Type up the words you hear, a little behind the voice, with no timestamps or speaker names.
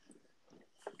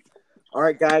All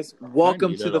right, guys,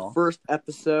 welcome to it the all. first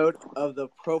episode of the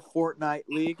Pro Fortnite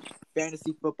League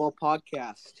Fantasy Football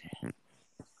Podcast.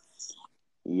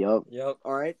 Yep.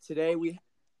 All right, today we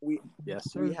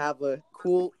Yes, sir. we have a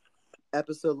cool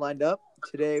episode lined up.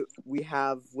 Today we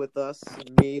have with us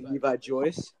me, Levi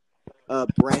Joyce,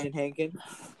 Brandon Hankin,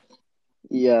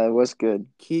 Yeah, it was good.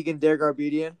 Keegan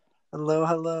Dergarbedian,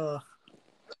 Hello.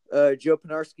 Joe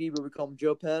Penarski, but we call him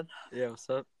Joe Penn, Yeah, what's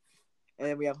up?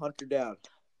 and we have Hunter Dowd.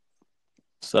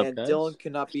 What's up, And guys? Dylan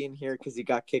could not be in here because he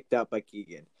got kicked out by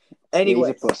Keegan. He's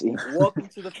Anyway, a pussy. welcome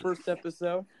to the first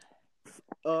episode.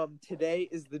 Today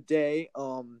is the day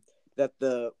that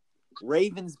the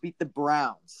Ravens beat the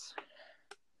Browns.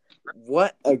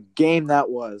 What a game that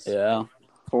was. Yeah.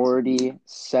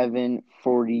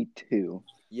 47-42.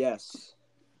 Yes.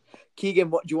 Keegan,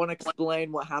 do you want to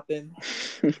explain what happened?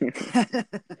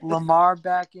 Lamar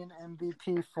back in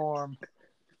MVP form.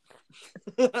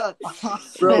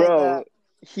 Bro,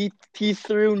 he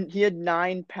had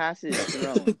 9 passes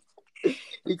thrown.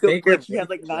 He had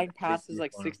like 9 passes,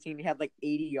 like 16. He had like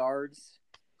 80 yards.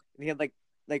 And he had like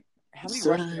how many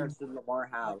rushing yards did Lamar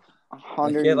have?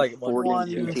 142 1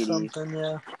 TDs. something,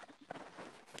 yeah.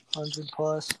 100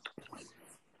 plus.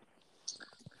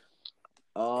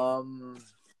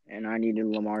 And I needed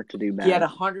Lamar to do bad. He had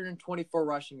 124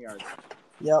 rushing yards.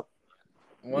 Yep.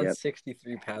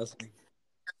 163 passing.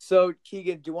 So,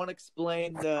 Keegan, do you want to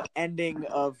explain the ending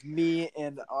of me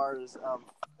and ours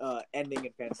ending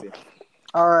in fantasy?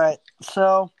 All right.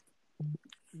 So,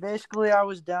 basically, I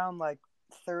was down like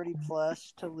 30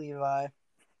 plus to Levi.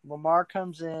 Lamar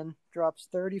comes in, drops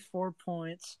 34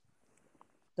 points,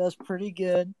 does pretty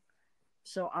good.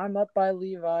 So, I'm up by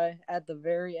Levi at the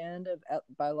very end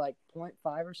by like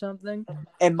 0.5 or something.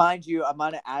 And mind you, I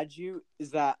might add you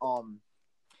is that I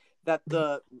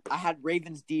had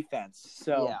Ravens defense.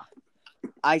 So Yeah.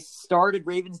 I started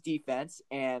Ravens defense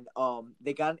and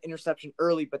they got an interception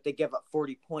early, but they gave up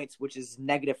 40 points, which is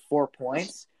negative 4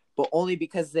 points. But only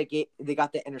because they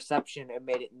got the interception, it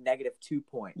made it negative 2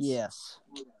 points. Yes.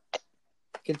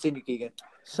 Continue, Keegan.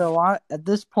 So at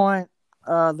this point,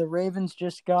 the Ravens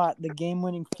just got the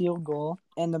game-winning field goal,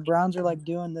 and the Browns are like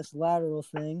doing this lateral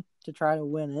thing to try to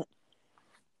win it.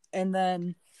 And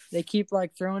then they keep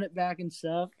like throwing it back and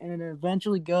stuff, and it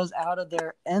eventually goes out of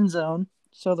their end zone.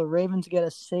 So the Ravens get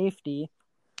a safety,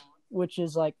 which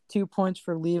is like 2 points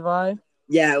for Levi.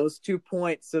 Yeah, it was 2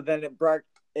 points. So then it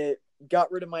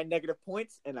got rid of my negative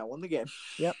points, and I won the game.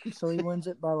 Yep. So he wins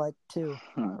it by like 2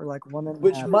 or like 1.5.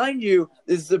 Which, mind you,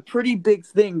 is a pretty big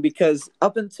thing because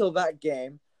up until that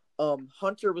game,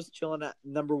 Hunter was chilling at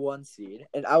number 1 seed,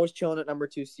 and I was chilling at number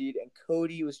 2 seed, and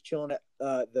Cody was chilling at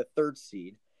the 3rd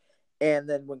seed. And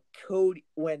then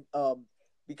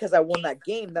because I won that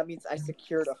game, that means I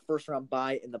secured a first round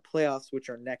bye in the playoffs, which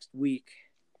are next week.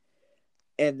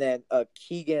 And then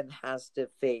Keegan has to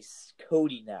face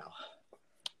Cody now.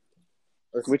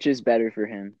 Which is better for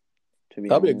him, to be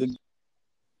That'll be a honest.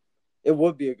 It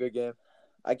would be a good game.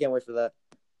 I can't wait for that.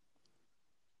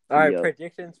 All right, Yep.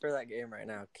 predictions for that game right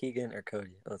now. Keegan or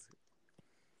Cody?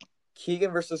 Keegan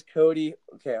versus Cody.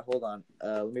 Okay, hold on.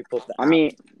 Let me pull up the I app.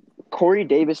 mean, Corey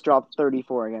Davis dropped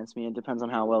 34 against me. It depends on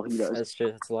how well he does. That's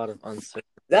true. That's a lot of uncertainty.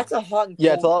 That's a hot and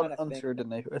Yeah, it's a cold lot of kind of thing.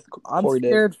 uncertainty with I'm Corey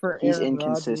Davis. scared for He's Aaron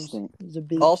inconsistent. Rodgers. He's a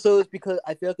beast. Also, it's because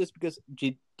I feel like it's because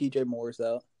DJ Moore's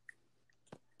out.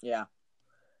 Yeah.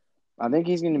 I think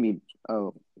he's going to be...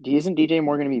 Oh, isn't DJ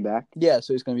Moore going to be back? Yeah,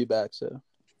 so he's going to be back, so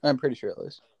I'm pretty sure at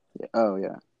least. Yeah. Oh,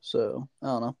 yeah. So, I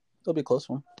don't know. It'll be a close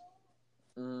one.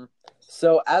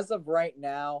 So as of right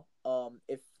now,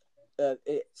 if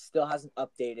it still hasn't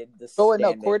updated the Oh, wait, no.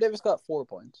 standing. Corey Davis got 4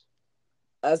 points.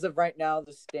 As of right now,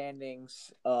 the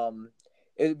standings,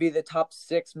 it would be the top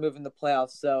 6 moving the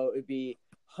playoffs. So it would be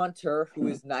Hunter, who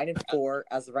is 9-4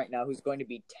 as of right now, who's going to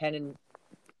be 10-5.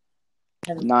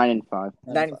 9-5.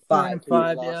 9-5, who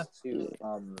lost to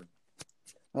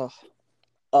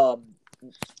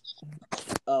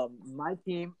my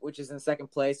team, which is in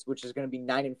second place, which is going to be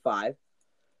 9-5.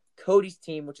 Cody's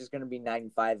team, which is going to be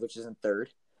 9-5, which is in third.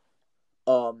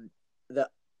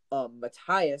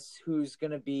 Matthias, who's going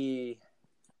to be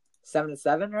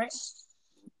 7-7, right?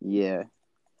 Yeah.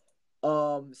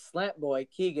 Slant Boy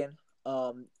Keegan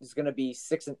is going to be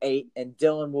 6-8, and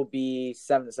Dylan will be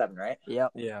 7-7, right?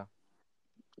 Yep. Yeah.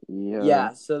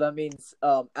 Yeah. So that means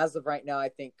as of right now, I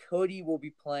think Cody will be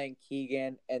playing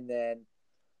Keegan, and then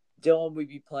Dylan will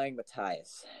be playing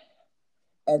Matthias.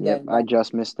 And Yep, then I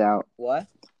just missed out. what?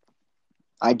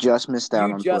 I just missed out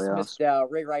You on just playoffs. missed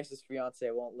out. Ray Rice's fiance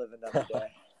won't live another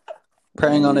day.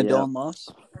 Preying on a Yeah. Dylan loss.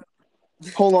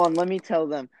 Hold on, let me tell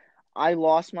them. I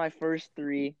lost my first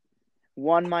 3.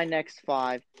 won my next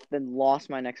 5, then lost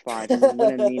my next 5, and then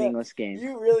win a meaningless game.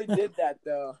 You really did that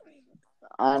though.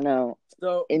 I know.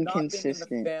 So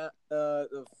Inconsistent. Not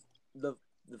being in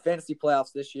the fantasy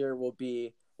playoffs this year will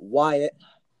be Wyatt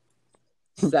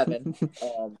 7.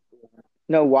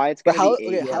 No, Wyatt's But gonna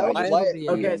be 8. how I is just- Wyatt?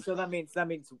 Okay, so that means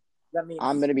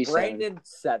I'm gonna be Brandon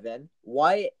 7,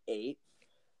 Wyatt 8,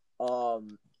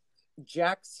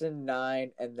 Jackson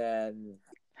 9, and then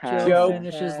have- Joe Joe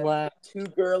finishes 10, last. 2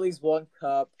 girlies, 1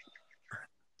 cup.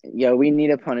 Yo, we need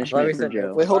a I thought punishment we for said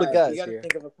Joe. Wait, hold it, Alright, guys. You gotta Here.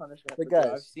 think of a punishment Wait, for Joe.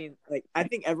 guys. I've seen I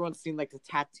think everyone's seen the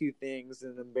tattoo things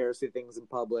and embarrassing things in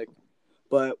public.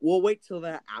 But we'll wait till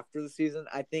that after the season.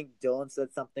 I think Dylan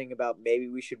said something about maybe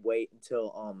we should wait until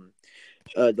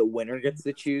the winner gets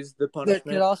to choose the There punishment.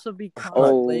 could also be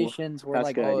constellations where that's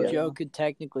like a good idea. Joe could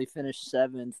technically finish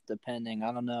 7th, depending.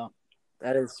 I don't know.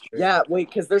 That is true. Yeah, wait,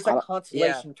 because there's I a don't-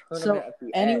 consolation tournament at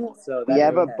the anyone- end. So We that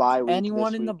have a depends. bye week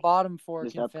Anyone this in the week. bottom 4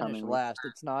 This can finish upcoming week. last.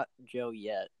 It's not Joe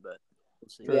yet, but we'll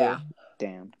see. Yeah,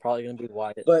 Damn. Probably gonna be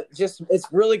Wyatt. but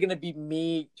it's really gonna be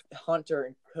me, Hunter,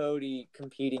 and Cody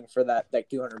competing for that like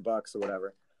 $200 or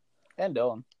whatever. And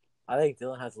Dylan. I think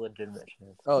Dylan has a legitimate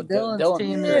chance. Oh, Dylan's Dylan.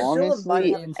 team Yeah, is Dylan might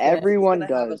Honestly, have a chance. everyone He's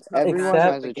gonna have does. a tough Everyone match.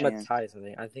 has a Except chance.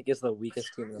 Matthias, I think is the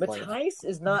weakest team in the playoffs. Matthias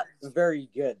is not very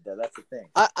good though. That's the thing.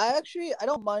 I actually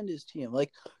don't mind his team,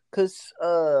 like, cause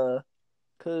Drew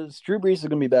Brees is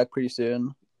gonna be back pretty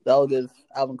soon. That'll give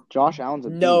Alvin. Josh Allen's a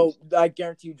No, beast. I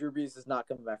guarantee you, Drew Brees is not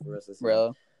coming back for the rest of the season.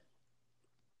 Bro,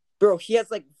 Bro, he has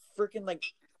like freaking like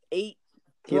 8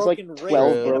 He has, like, broken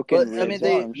 12 ribs. broken but I ribs.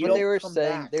 mean, Yeah, I'm they sure. were Come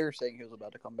saying back. he was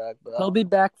about to come back, but He'll be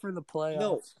back for the playoffs.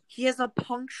 No, he has a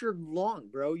punctured lung,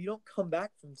 bro. You don't come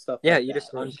back from stuff. Yeah, like you that.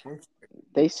 just unpunctured.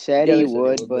 They said Yeah, he they said he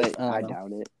would, would, but but I I don't know.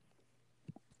 doubt it.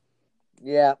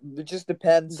 Yeah, it just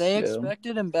depends. They Yeah.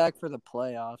 expected him back for the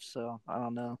playoffs, so I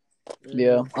don't know.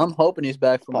 yeah, I'm hoping he's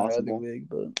back from my other Possible. league,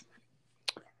 but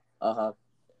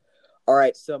All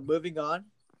right, so moving on.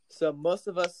 So most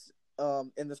of us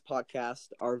in this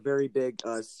podcast are very big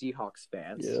Seahawks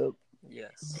fans. yeah.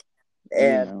 Yes.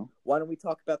 And You know. why don't we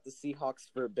talk about the Seahawks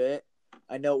for a bit?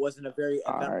 I know it wasn't a very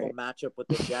All eventful right. matchup with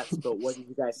the Jets, but what did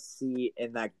you guys see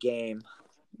in that game?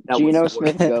 That Geno was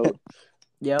Smith worth it? goat.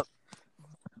 Yep.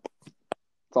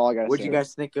 That's all I gotta What say. did you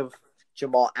guys think of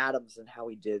Jamal Adams and how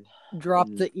he did?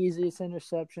 Dropped the easiest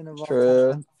interception of all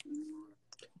True. time.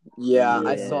 Yeah,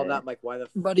 I Yeah. saw that. I'm like, why the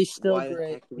But he's still why the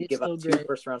great. heck did we He's give still up 2 great.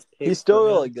 first-round picks? He's still for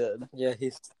him? really good. Yeah,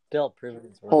 he's still proving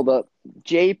his worth. Hold up.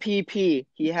 JPP,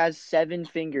 he has 7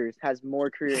 fingers, has more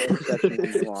career interceptions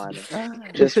than Jamal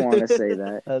Adams. Just want to say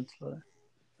that. That's funny.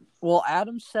 Well,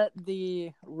 Adams set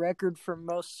the record for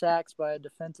most sacks by a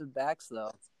defensive backs,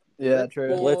 though. Yeah, Good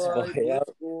true. Blitz boy, boy, yeah.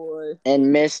 blitz boy.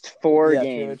 And missed 4 Yeah, true,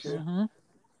 games. true. Mm-hmm.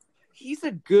 He's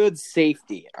a good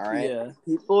safety, all right? Yeah.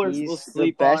 People He's will the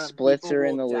sleep best on him. People blitzer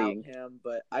in will the doubt league. him,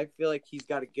 but I feel like he's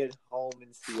got a good home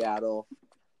in Seattle.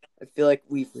 I feel like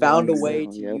we found a way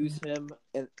to Yep. use him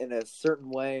in a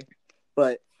certain way,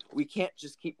 but we can't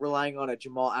just keep relying on a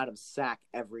Jamal Adams sack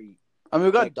every I mean,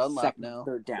 we got like, Dunlap second, now.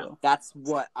 third down. so. That's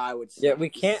what I would say. Yeah, we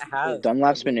can't have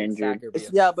Dunlap's a been leading injured. sacker be a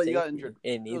Yeah, but he got safety. injured.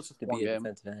 It was needs just to one be a game.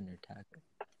 defensive end or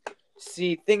tackle.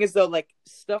 See, thing is though, like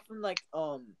stuff from like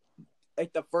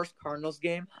the first Cardinals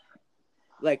game,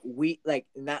 like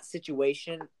in that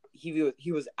situation, he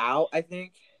was out. I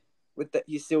think with the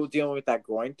he's still dealing with that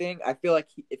groin thing. I feel like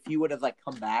if he would have like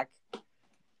come back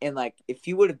and like if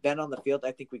he would have been on the field,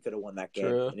 I think we could have won that game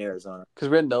True. in Arizona. Because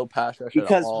we had no pass rush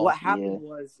Because at all. what happened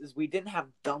is we didn't have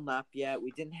Dunlap yet.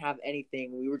 We didn't have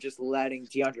anything. We were just letting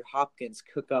DeAndre Hopkins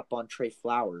cook up on Trey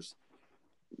Flowers.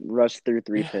 Russ threw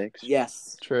 3 picks.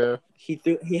 Yes, True. he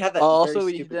had that. Also,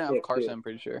 very he stupid didn't have pick, Carson, too. I'm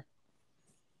pretty sure.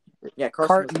 Yeah,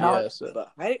 Carson was out, yeah, so-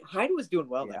 but Hyde was doing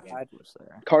well Yeah, that game. Hyde was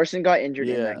there. Carson got injured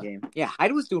in Yeah. that game. Yeah,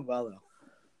 Hyde was doing well though.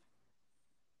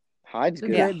 Hyde's He's a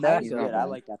good. Yeah, great Hyde back, was He's though. good. not I bad.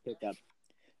 like that pickup.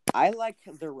 I like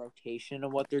their rotation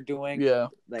and what they're doing. Yeah.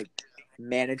 Like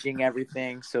managing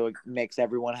everything, so it makes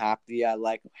everyone happy. I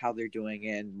like how they're doing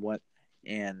it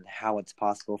and how it's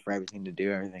possible for everything to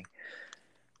do everything.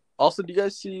 Also, did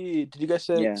you guys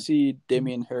Yeah. see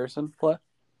Damian Harrison play?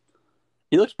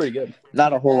 He looks pretty good.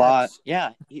 Not a whole lot. Snacks.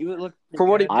 Yeah, he would look For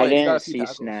what he I played, he got a didn't few see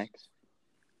tackles. snacks.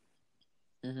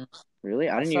 Mhm. Really?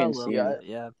 I didn't saw a even little see Yeah. it. bit,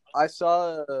 yeah. I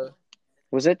saw.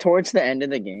 Was it towards the end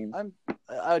of the game?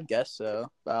 I would guess so.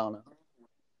 But I don't know.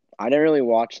 I didn't really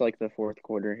watch like the fourth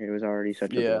quarter. It was already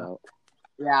such a Yeah. blowout.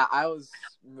 Yeah, I was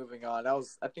moving on.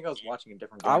 I think I was watching a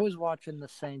different game. I was watching the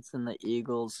Saints and the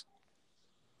Eagles.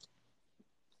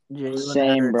 Jalen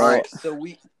Same, Hurts. bro.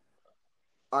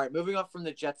 All right, moving on from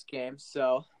the Jets game.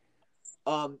 So,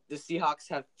 the Seahawks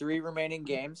have 3 remaining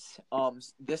games.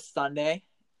 This Sunday,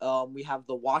 we have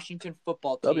the Washington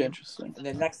football That'll be team, interesting. and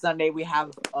then next Sunday we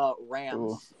have Rams,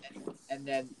 Ooh. and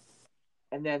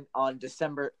then on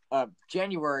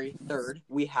January 3rd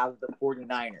we have the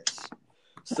 49ers.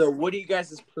 So what are you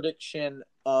guys' prediction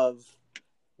of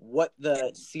what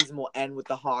the season will end with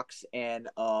the Hawks and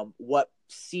what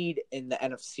seed in the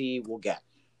NFC will get?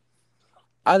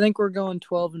 I think we're going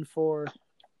 12-4.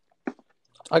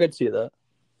 I could see that.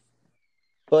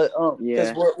 But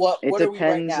Yeah. what It are we right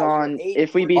depends now? on We're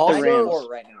if we beat we're the 9-4 Rams.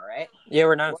 right now, right? Yeah,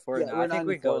 we're 9-4 Yeah, now. we're I think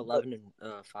we go 9-4,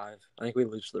 11-5. I think we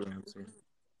lose to the Rams. Yeah.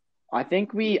 I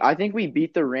think we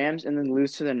beat the Rams and then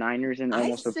lose to the Niners in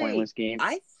almost a pointless game.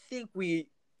 I think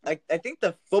I think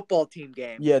the football team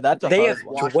game. yeah, that's a They hard have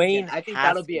one. Washington, Dwayne. I think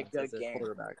that'll be a Haskins good as game.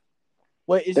 quarterback.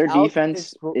 Wait, is Their Alex-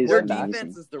 defense is Their amazing.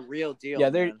 defense is the real deal.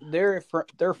 Yeah, man. their front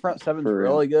seven's For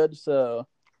real. really good. So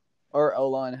our O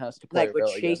line has to play Like with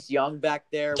really Chase Young back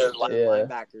there, with their Yeah.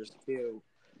 linebackers too.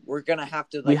 We're gonna have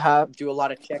to We have- do a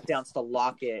lot of checkdowns to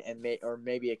lock it, and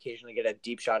maybe occasionally get a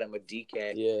deep shot in with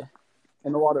DK. good. Yeah,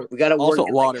 and a lot of We gotta work. also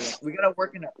in, a lot like, of we gotta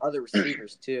work in other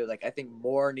receivers too. Like I think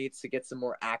Moore needs to get some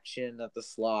more action at the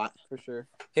slot. for sure.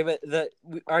 Okay, but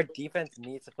our defense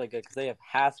needs to play good because they have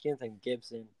Haskins and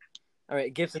Gibson. All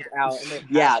right, Gibson's out, and they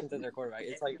have Yeah. Haskins as their quarterback.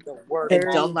 It's like the worst. And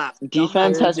Dunlap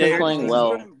Defense has been They're playing doing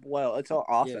well. Well, it's our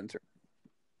offense.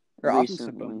 Our offense has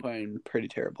Recently. been playing pretty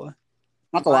terribly.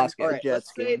 Not the last game. All right, Jets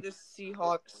let's say game. the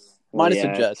Seahawks. Minus the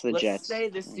yeah, Jets. it's the Let's Jets. say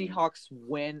the Seahawks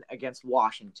win against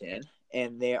Washington,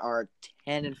 and they are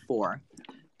 10-4,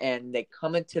 and they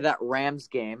come into that Rams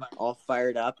game all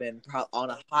fired up and on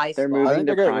a high They're spot. moving to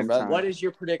they're gonna prime win time. What is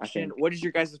your prediction? think. What is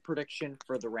your guys' prediction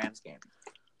for the Rams game?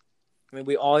 I mean,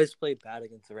 we always play bad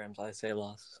against the Rams. I say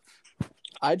loss.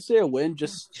 I'd say a win.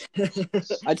 Just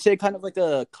I'd say kind of like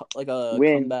a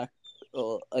Win. comeback,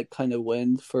 like kind of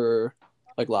win for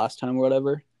like last time or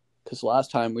whatever. Because last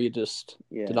time we just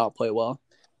Yeah. did not play well.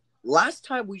 Last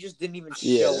time we just didn't even show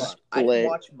Yeah. up. I didn't Split.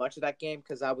 watch much of that game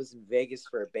because I was in Vegas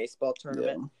for a baseball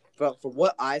tournament. Yeah. But from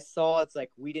what I saw, it's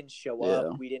like we didn't show Yeah.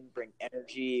 up. We didn't bring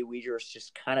energy. We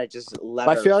just kind of just let.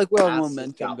 But I feel like we have our asses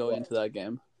momentum got going whooped. into that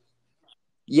game.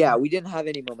 Yeah, we didn't have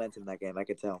any momentum in that game. I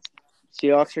could tell.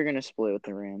 Seahawks are gonna split with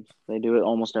the Rams. They do it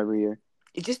almost every year.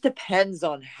 It just depends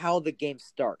on how the game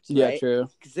starts, Yeah, right? true.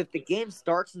 Because if the game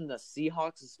starts in the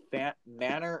Seahawks'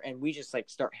 manner and we just like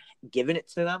start giving it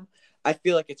to them, I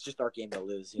feel like it's just our game to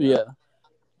lose. You know? Yeah.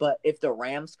 But if the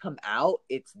Rams come out,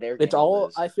 it's their game It's all. to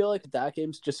lose. I feel like that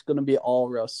game's just gonna be all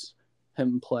Russ,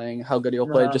 him playing how good he'll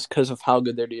play, Uh-huh. just because of how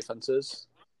good their defense is.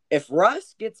 If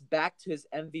Russ gets back to his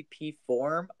MVP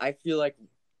form, I feel like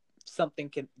something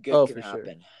good Oh, can for sure.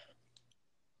 happen.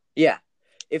 Yeah.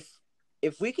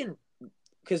 If we can,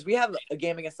 because we have a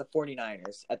game against the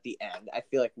 49ers at the end, I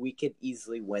feel like we could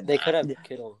easily win They that. could have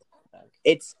Kittle back.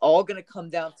 It's all going to come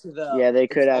down to the. Yeah, they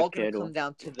could it's have all gonna Kittle. come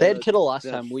down to the. They had Kittle last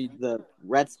the- time. the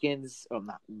Redskins. Oh,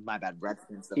 not my bad.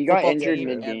 Redskins. The He got football injured team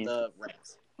mid-game. and the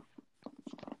Rams.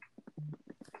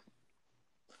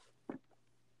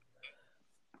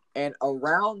 And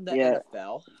around the Yeah.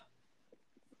 NFL.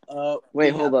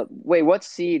 Wait, we hold have up. Wait, what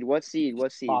seed? What seed for Five.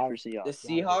 Seahawks? The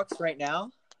Seahawks right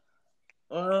now.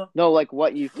 No, like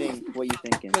what you think? What you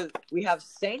thinking? Because we have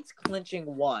Saints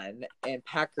clinching 1 and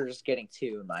Packers getting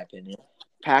 2, in my opinion.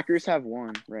 Packers have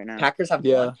one right now Packers have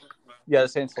Yeah. 1. Yeah, the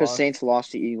Saints because lost. Saints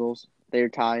lost to Eagles. They're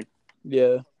tied.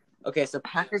 Yeah. Okay, so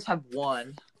Packers have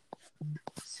 1.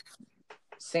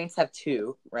 Saints have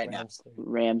 2 right now. Rams.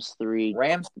 Rams 3.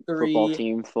 Rams 3. Football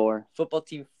team 4. Football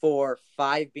team 4.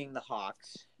 5 being the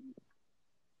Hawks.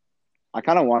 I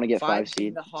kind of want to get 5 5 being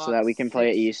seed the Hawks, so that we can play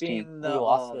an 6 East being team. The, We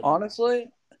lost it. Honestly,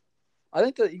 I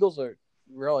think the Eagles are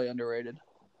really underrated.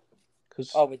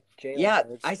 Cause Oh, with Jalen yeah,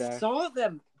 Hurts I back. saw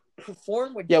them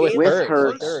perform with Yeah, with Jalen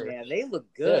Hurts. Hurts, man. They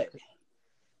look good.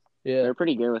 yeah, They're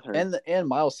pretty good with her. and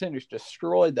Miles Sanders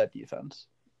destroyed that defense.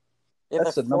 If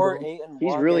That's the the number 4-8-1.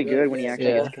 He's really good when he actually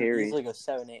they gets could carries. Easily go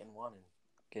 7-8-1 and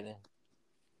get in.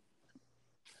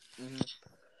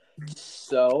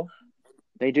 So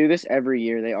They do this every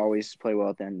year. They always play well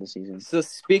at the end of the season. So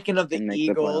speaking of the And make the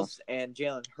Eagles and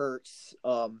Jalen Hurts,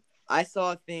 I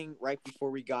saw a thing right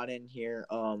before we got in here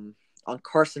on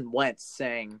Carson Wentz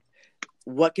saying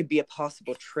what could be a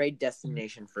possible trade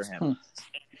destination for him.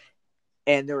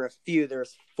 And there were a few. There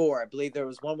was 4. I believe there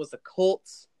was one was the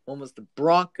Colts, one was the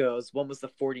Broncos, one was the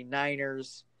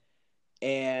 49ers,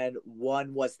 and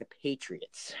one was the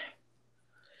Patriots.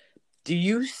 Do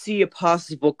you see a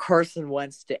possible Carson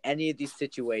Wentz to any of these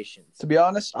situations? To be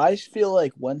honest, I feel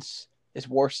like Wentz is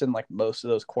worse than like most of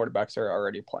those quarterbacks that are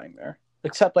already playing there,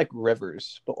 except like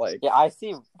Rivers. But like, Yeah, I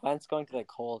see Wentz going to the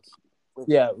Colts.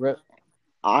 yeah,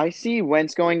 I see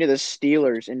Wentz going to the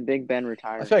Steelers and Big Ben I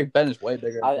retiring. feel like Ben is way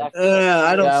bigger. I than feel like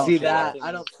I don't Yeah, see okay, that. think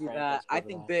I don't see that. I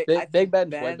think Big. Big, I think Big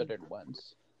Ben's way Ben. better than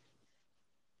Wentz.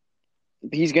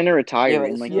 He's gonna retire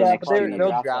in like the Yeah, next but 2 they'll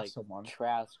years. draft someone.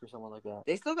 Trask or someone like that.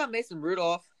 They still got Mason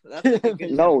Rudolph. That's like a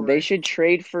good No, temporary. they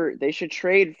should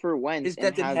trade for Wentz His and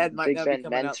dented have head might Big not be Ben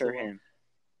coming out so mentor well. him.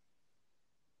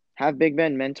 Have Big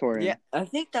Ben mentor him. Yeah, I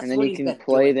think that's And then what he he's can been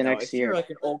play doing, the though. next If you're year. like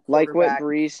an old Like what quarterback-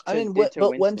 Breeze I mean, did to but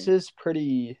Wentz Winston. is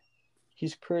pretty.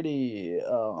 He's pretty.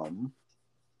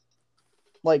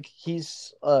 Like he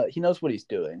knows what he's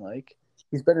doing. Like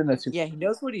he's better than a super. Yeah, he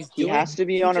knows what he's He doing. has to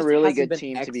be He on a just really hasn't good been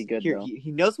team to be good, here, though.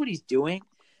 he knows what he's doing,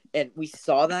 and we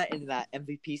saw that in that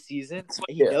MVP season.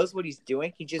 He Yeah. knows what he's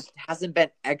doing. He just hasn't been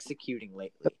executing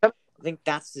lately. I think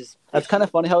that's his. That's kind of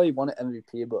funny how he won an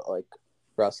MVP, but like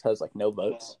Russ has like no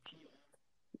votes.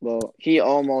 Well, he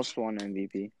almost won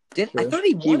MVP. I thought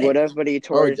he He won would it. have, but he Oh,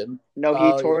 tore he his. didn't. No, he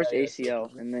Oh, tore his yeah, yeah.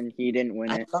 ACL, and then he didn't win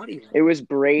I it. thought he won. It was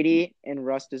Brady, and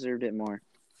Russ deserved it more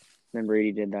than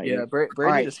Brady did that Yeah, year. Brady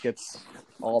Alright. just gets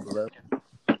all the votes.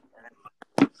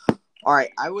 All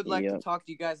right, I would like to Yep. talk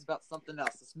to you guys about something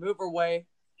else. Let's move away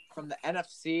from the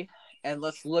NFC and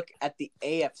let's look at the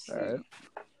AFC. All right.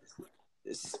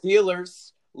 The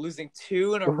Steelers losing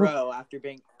 2 in a row after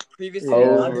being previously Yeah.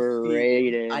 undefeated.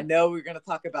 Overrated. I know we're going to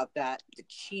talk about that. The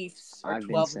Chiefs are I've been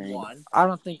 12-1. I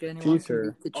don't think anyone Chiefs can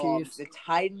are- beat the Chiefs. The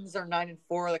Titans are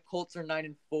 9-4. The Colts are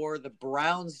 9-4. The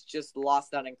Browns just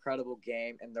lost that incredible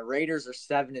game, and the Raiders are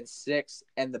 7-6,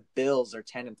 and the Bills are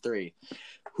 10-3.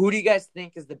 Who do you guys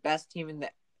think is the best team in the?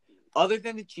 Other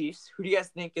than the Chiefs, who do you guys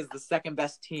think is the second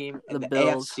best team in The the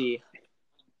Bills. AFC?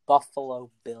 Buffalo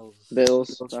Bills.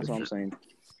 Bills. That's what I'm saying.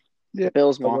 Yeah.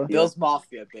 Bills Mafia. Bills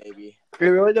Mafia, baby. It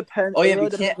really depends. Oh it yeah, really we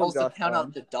can't depends on also Josh count Allen.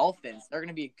 out the Dolphins. They're going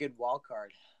to be a good wild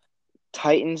card.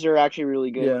 Titans are actually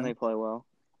really good Yeah. when they play well.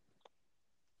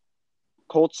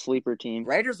 Colts sleeper team.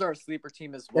 Raiders are a sleeper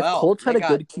team as If well. Colts had They a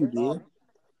good got, QB,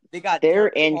 They got They're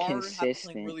Derek Carr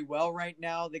inconsistent. playing really well right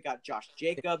now. They got Josh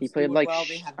Jacobs. He played doing like well.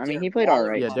 They have I mean, Darren he played Waller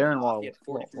alright. Yeah, popping Darren off. Waller- He had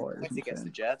 44 Waller is points against insane.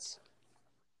 the Jets.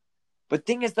 But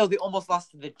thing is, though, they almost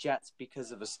lost to the Jets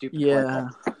because of a stupid play yeah,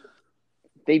 call.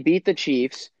 They beat the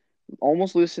Chiefs,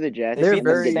 almost lose to the Jets, They're and then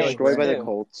very get good, destroyed by the right?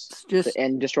 Colts, It's just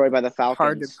and destroyed by the Falcons.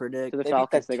 hard to predict. To the They beat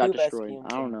Falcons, the they got two best destroyed. teams I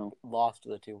don't and know. Lost to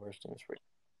the two worst teams.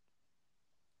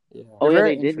 Yeah. Oh They're yeah,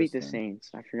 very they did beat the interesting.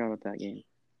 Saints. I forgot about that game.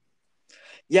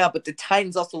 Yeah, but the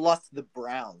Titans also lost to the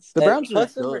Browns. The Browns are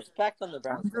Put some good. respect on the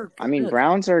Browns. I mean, Good.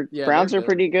 Browns are Yeah, Browns they're are good.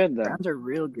 pretty good though. Browns are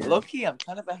real good. Low-key, I'm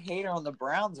kind of a hater on the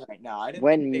Browns right now. I didn't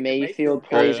When think Baker Mayfield was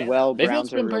plays bad. well, Mayfield's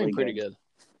Browns are been playing really pretty good. good.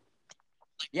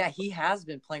 Yeah, he has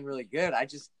been playing really good. I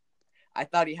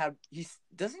thought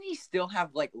doesn't he still have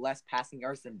like less passing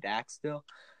yards than Dak still?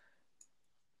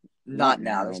 Not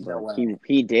now. There's no but way.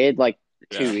 he did like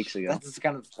 2 Yeah. weeks ago.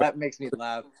 That makes me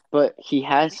laugh. But he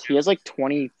has like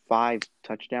 25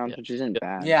 touchdowns, Yeah. which isn't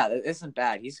bad. Yeah, that isn't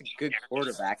bad. He's a good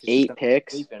quarterback. It's 8 just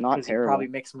picks, sleeping not because terrible. He probably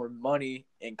makes more money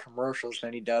in commercials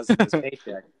than he does in his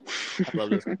paycheck. I love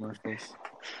those commercials.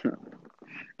 Him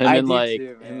I and do like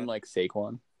too, man. him and like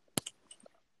Saquon.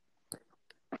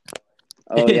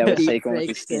 Oh yeah, with Deep Saquon with fake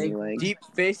his skinny Saquon. legs. Deep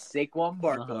face Saquon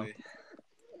Barkley.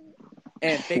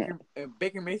 And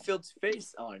Baker Mayfield's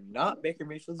face on, not Baker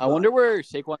Mayfield's I body. wonder where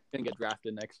Saquon's gonna get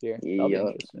drafted next year. That'll be Yeah.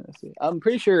 interesting to see. I'm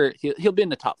pretty sure he'll be in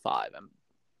the top 5.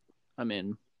 I'm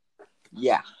in.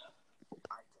 Yeah.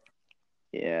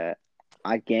 Yeah,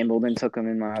 I gambled and took him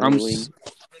in my I'm other s- league.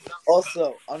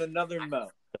 Also, on another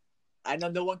note, I know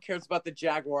no one cares about the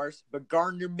Jaguars, but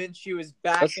Gardner Minshew is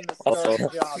back in the starting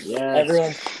job. Yeah.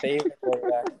 Everyone's favorite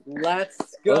quarterback.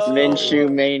 Let's go.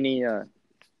 Minshew mania.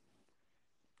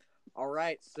 All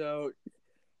right, so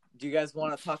do you guys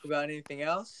want to talk about anything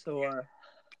else, or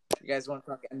you guys want to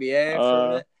talk NBA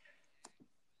for a bit?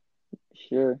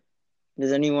 Sure.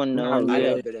 Does anyone know? I know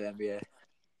really. a bit of NBA.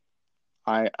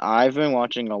 I've been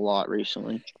watching a lot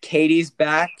recently. Katie's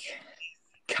back.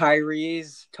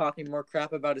 Kyrie's talking more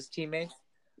crap about his teammates.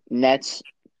 Nets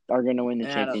are gonna win the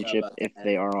I don't know championship about if that.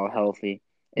 they are all healthy.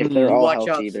 If Mm. they're all Watch out,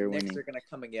 healthy, the they're Knicks winning. are gonna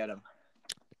come and get him.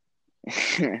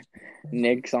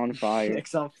 Knicks on fire.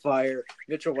 Knicks on fire.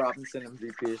 Mitchell Robinson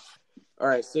MVP. All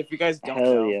right, so if you guys don't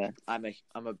Hell know, yeah. I'm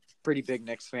a pretty big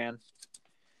Knicks fan.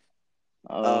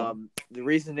 Oh, The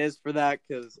reason is for that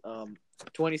because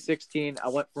 2016 I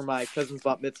went for my cousin's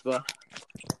bat mitzvah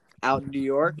out in New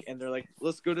York, and they're like,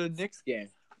 "Let's go to a Knicks game."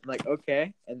 I'm like,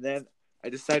 "Okay," and then I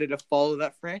decided to follow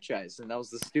that franchise, and that was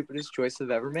the stupidest choice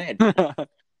I've ever made.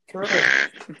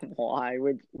 why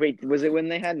would wait? Was it when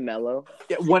they had Melo?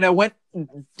 Yeah, when I went,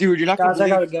 dude, you're not gonna Guys, I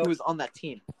believe gotta go. who was on that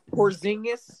team: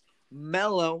 Porzingis,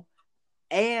 Melo,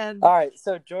 And All right,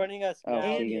 so joining us Oh,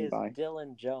 now Keegan, is bye.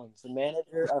 Dylan Jones, the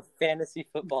manager of Fantasy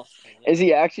Football. Is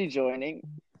he actually joining?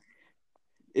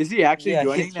 is he actually Yeah,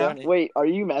 joining he's now? joining. Wait, are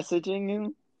you messaging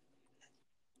him?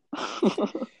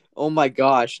 Oh my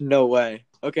gosh, no way.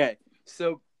 Okay,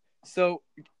 so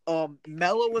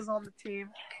Melo was on the team,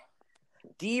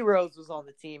 D Rose was on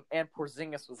the team, and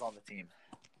Porzingis was on the team.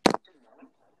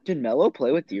 Did Melo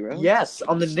play with D-Rose? Yes,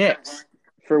 on the Knicks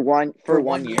For one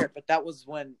one year. year, but that was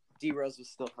when D Rose was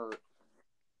still hurt.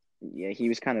 Yeah, he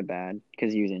was kind of bad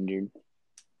because he was injured.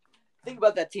 Think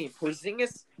about that team: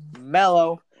 Porzingis,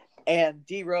 Melo, and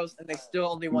D Rose, and they still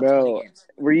only won Bro, 20 games.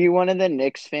 Were you one of the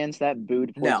Knicks fans that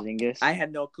booed No. Porzingis? I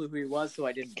had no clue who he was, so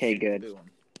I didn't. Okay, good. boo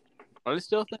him. I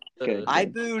still think Good. I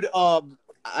booed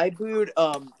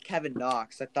Kevin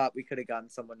Knox. I thought we could have gotten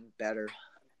someone better.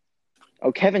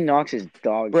 Oh, Kevin Knox is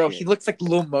dog Bro, shit. he looks like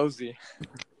Lil Mosey.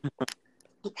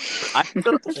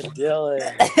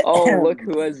 Dylan. Oh, look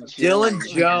who has Dylan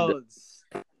Jones.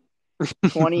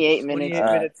 28 28 minutes.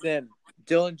 minutes in.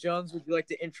 Dylan Jones, would you like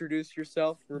to introduce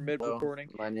yourself? We're mid-recording.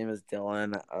 My name is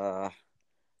Dylan.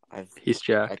 he's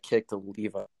Jack. I kicked a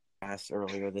Levi ass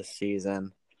earlier this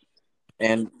season,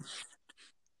 and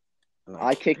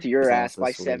I kicked your his ass by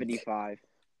this week. 75.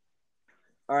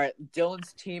 All right,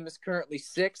 Dylan's team is currently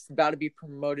 6th, about to be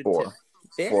promoted to Fourth.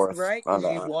 5th, Fourth. right? I'm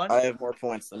 'Cause you not. won. I have more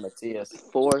points than Matthias.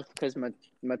 4th because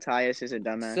Matthias is a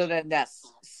dumbass. So then that's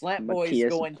Slant Boy's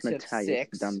going to Matthias,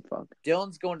 6. dumb fuck.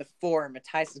 Dylan's going to 4, and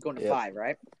Matthias is going to Yep. 5,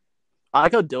 right? I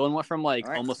like how Dylan went from like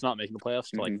All right. almost not making the playoffs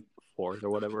to like fourth or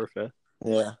whatever, fifth.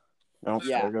 Yeah. No,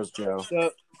 Yeah. there goes Joe.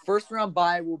 So first round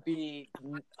bye will be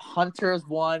Hunter's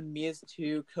 1, Mia's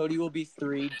 2, Cody will be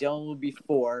 3, Dylan will be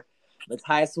 4,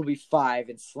 Matthias will be 5,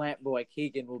 and Slant Boy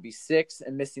Keegan will be 6,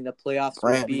 and missing the playoffs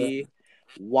will be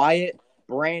Wyatt,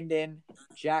 Brandon,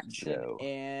 Jackson, Joe.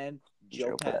 and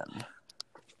Joe Penn.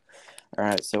 All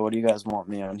right. So, what do you guys want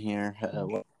me on here?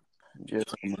 What? Joe,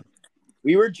 tell me.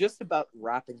 We were just about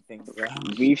wrapping things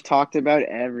up. We've talked about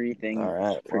everything All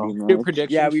right. pretty Well, much. Good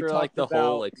predictions Yeah, we for like talked the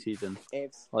whole about- like season.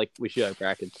 It's, Like we should have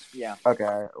brackets. yeah.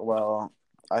 okay. Well,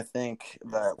 I think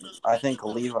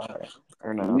Levi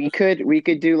or no. We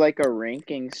could do like a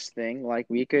rankings thing. Like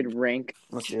we could rank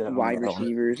Let's do that on wide another one.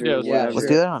 receivers or Yeah, whatever. Let's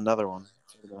do that on another one.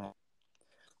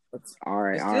 All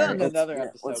right, Let's all do that right. in another Let's-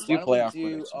 episode. let's do Why don't we playoff do,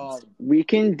 predictions.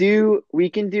 We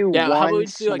can do Yeah, how about one we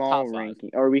do, like, small top five? ranking,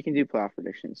 or we can do playoff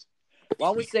predictions. why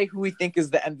don't we say who we think is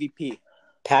the MVP?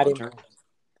 Patty.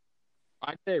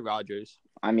 I'd say Rodgers.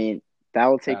 I mean, that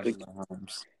will take. Patty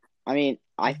Mahomes. I mean,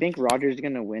 I think Rodgers is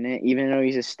gonna win it, even though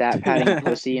he's a stat padding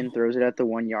pussy and throws it at the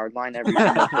 1 yard line every You're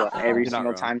not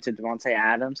wrong. time to Devontae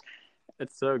Adams.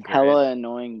 It's so great. Hella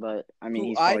annoying, but I mean, Who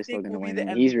he's I probably still think gonna will be win.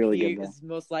 the it. He's really MVP good. Though. is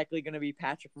most likely going to be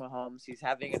Patrick Mahomes. He's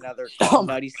having another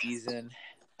nutty season,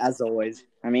 as always.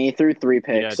 I mean, he threw 3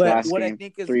 picks Yeah, But last what I game.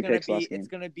 think is 3 going picks to be, last game. it's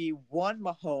going to be 1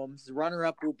 Mahomes.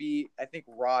 Runner-up will be, I think,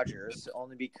 Rodgers,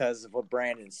 only because of what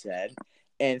Brandon said.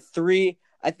 And 3,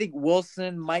 I think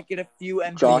Wilson might get a few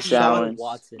MVP. Josh Allen.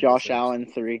 Watson. Josh Allen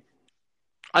 3.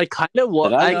 I kind of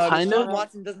want. Did I- No, I kind Deshaun of.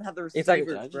 Watson doesn't have the It's like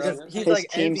receivers, bro. he's His like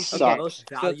team MVP, sucks. most So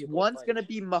it's valuable 1's player. going to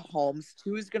be Mahomes,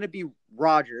 2 is going to be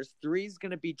Rodgers, 3 is going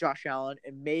to be Josh Allen,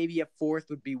 and maybe a 4th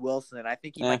would be Wilson. And I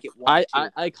think he might get 1 or 2.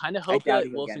 I kind of hope doubt that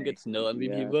he'll Wilson get gets no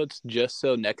MVP Yeah. votes, just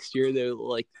so next year they're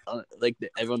like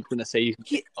everyone's gonna say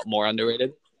he's more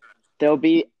underrated. They'll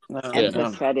be No,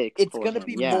 empathetic. It's for going to him.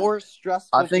 be Yeah. more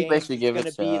stressful. I think they games. should give it's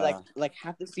it gonna be to, like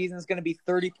half the season is going to be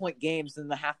 30-point games, and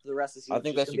the half of the rest of the season. I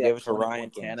think they is should gonna be give it to 20-point Ryan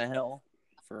games. Tannehill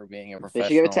for being a They professional.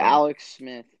 should give it to Alex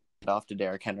Smith. Off to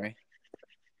Derrick Henry.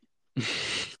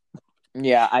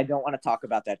 Yeah, I don't want to talk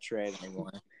about that trade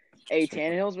anymore. Hey,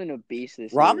 Tannehill's been a beast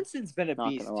this Robinson's been a Not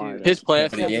beast gonna lie, too. though. His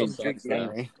playoff Yeah, game he's sucks, good, though.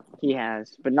 yeah. year. He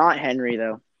has, but not Henry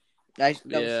though. That was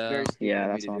Yeah. very stupid Yeah, of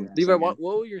me that's to what do I'm that. Levi, what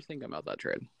were you thinking about that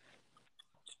trade?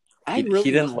 I He really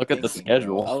didn't wasn't look at the thinking, bro.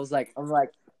 schedule. I was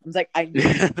like, I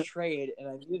needed a trade and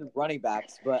I needed running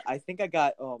backs, but I think I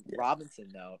got Robinson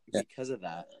though because of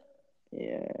that.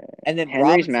 Yeah. And then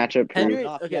Henry's Robinson, matchup Henry, Henry-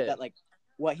 off, he okay. had that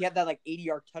he had that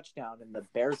 80-yard touchdown in the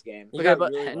Bears game. He Okay, got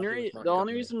but really lucky Henry, with the Mark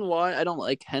only Henry. reason why I don't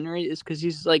like Henry is because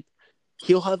he's like,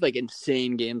 he'll have like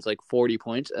insane games, like 40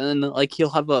 points, and then like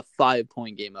he'll have a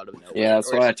 5-point game out of nowhere. Yeah,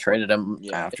 that's or why I 6 point. traded him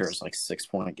Yeah, after it's- his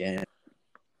 6-point game.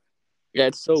 Yeah,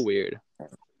 it's so weird. Do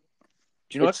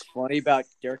you know what's funny about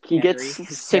Derrick He Henry? gets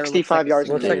His hair looks 65 like a yards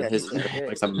a Looks day. like Yeah, a his piece of hair shit.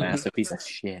 looks a massive piece of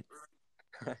shit.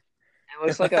 It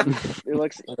looks like a it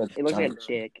looks like a giant-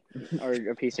 dick or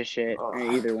a piece of shit or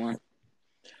either one.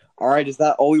 All right, is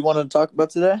that all we wanted to talk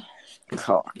about today?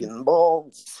 Cock and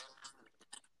balls.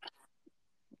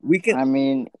 We can. I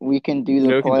mean, we can do the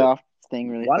Yeah, we can do it. playoff thing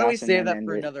really Why don't we fast and save then that end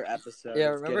for it? another episode?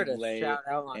 Yeah, It's remember getting to late, shout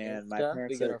out on and my Insta. We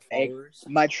parents get are our followers.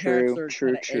 my True, parents are true,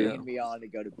 kind of true. egging me on to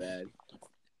go to bed.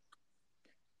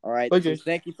 All right, Okay. so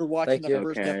thank you for watching Thank the you.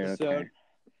 first Okay, episode. okay.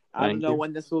 I don't Thank know you.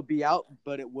 when this will be out,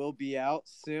 but it will be out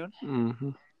soon. Mm-hmm.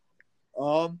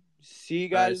 See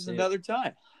you All right, guys see you. another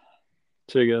time.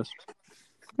 See you guys.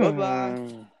 Bye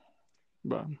bye.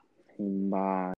 Bye. Bye.